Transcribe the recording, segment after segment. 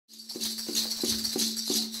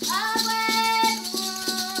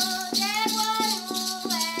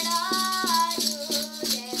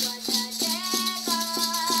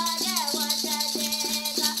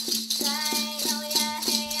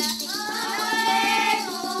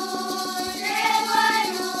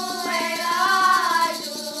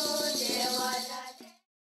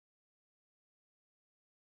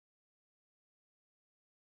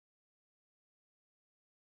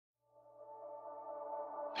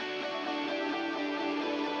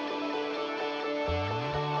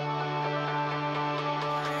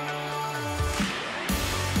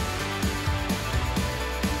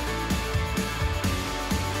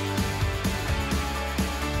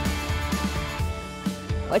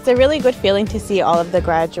It's a really good feeling to see all of the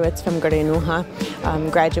graduates from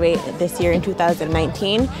Karonhianónhnha graduate this year in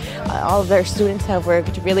 2019. All of their students have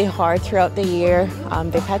worked really hard throughout the year.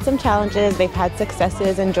 They've had some challenges, they've had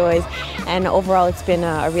successes and joys, and overall it's been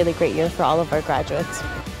a really great year for all of our graduates.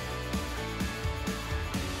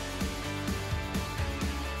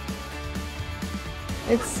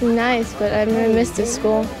 It's nice, but I've never missed this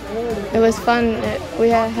school. It was fun. We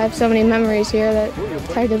have so many memories here that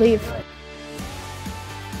it's hard to leave.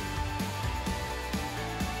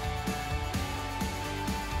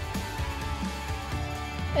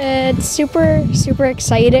 It's super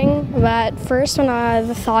exciting, but at first when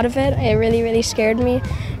the thought of it, it really scared me.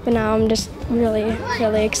 But now I'm just really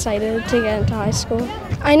excited to get into high school.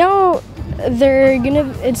 I know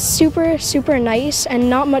it's super nice, and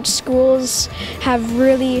not much schools have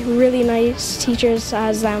really nice teachers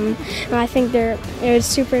as them. And I think it's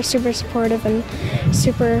super supportive and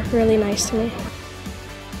really nice to me.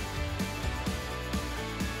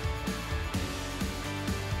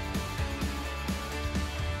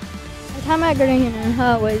 My time at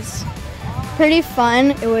Karonhianónhnha was pretty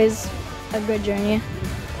fun. It was a good journey.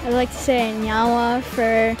 I'd like to say Nyawa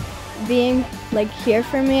for being here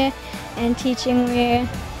for me and teaching me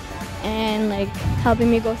and helping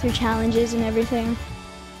me go through challenges and everything.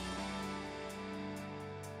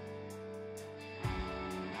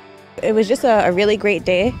 It was just a really great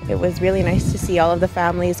day. It was really nice to see all of the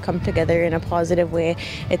families come together in a positive way.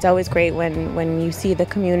 It's always great when you see the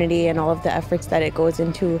community and all of the efforts that it goes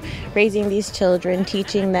into raising these children,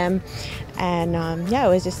 teaching them. And yeah, it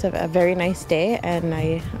was just a very nice day, and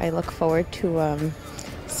I look forward to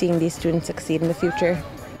seeing these students succeed in the future.